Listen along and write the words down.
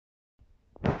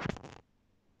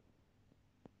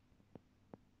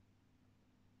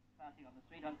On the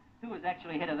street on who was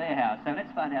actually head of their house. So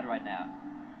let's find out right now.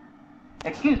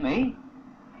 Excuse me.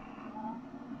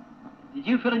 Did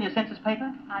you fill in your census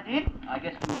paper? I did. I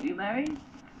guess you are. You married?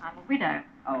 I'm a widow.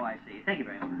 Oh, I see. Thank you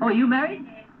very much. Oh, are you married?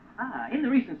 Yes. Ah, in the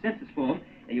recent census form,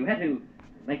 you had to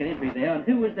make an entry there on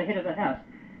who was the head of the house.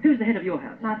 Who's the head of your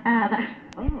house? My father.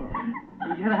 Oh.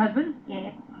 Did you have a husband?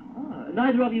 Yes. Oh,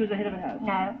 neither of you is the head of a house?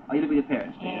 No. Oh, you live with your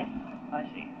parents? Yes. I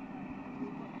see.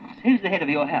 Who's the head of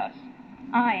your house?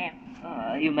 I am. Oh,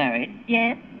 are you married?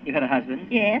 Yes. You had a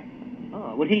husband? Yes.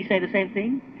 Oh, would he say the same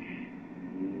thing?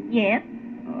 Yes.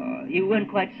 Oh, you weren't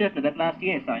quite certain of that last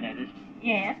yes, I noticed.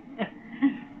 Yes.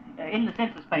 In the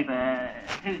census paper,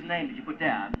 whose name did you put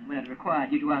down when it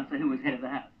required you to answer who was head of the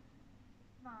house?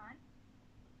 Mine.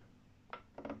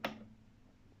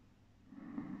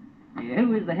 Yeah,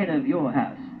 who is the head of your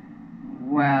house?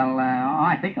 Well,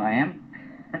 I think I am.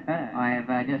 I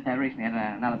have just recently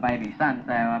had another baby son,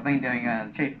 so I've been doing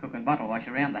chief cook and bottle wash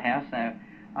around the house, so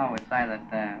I would say that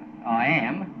I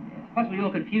am. Possibly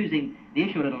you're confusing the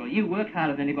issue a little. You work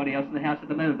harder than anybody else in the house at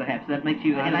the moment, perhaps. That makes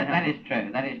you the head of the house. That is true,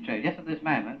 that is true. Just at this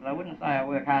moment, but I wouldn't say I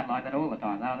work hard like that all the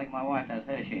time, though. I think my wife does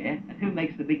her share. And who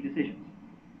makes the big decisions?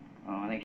 Oh, I think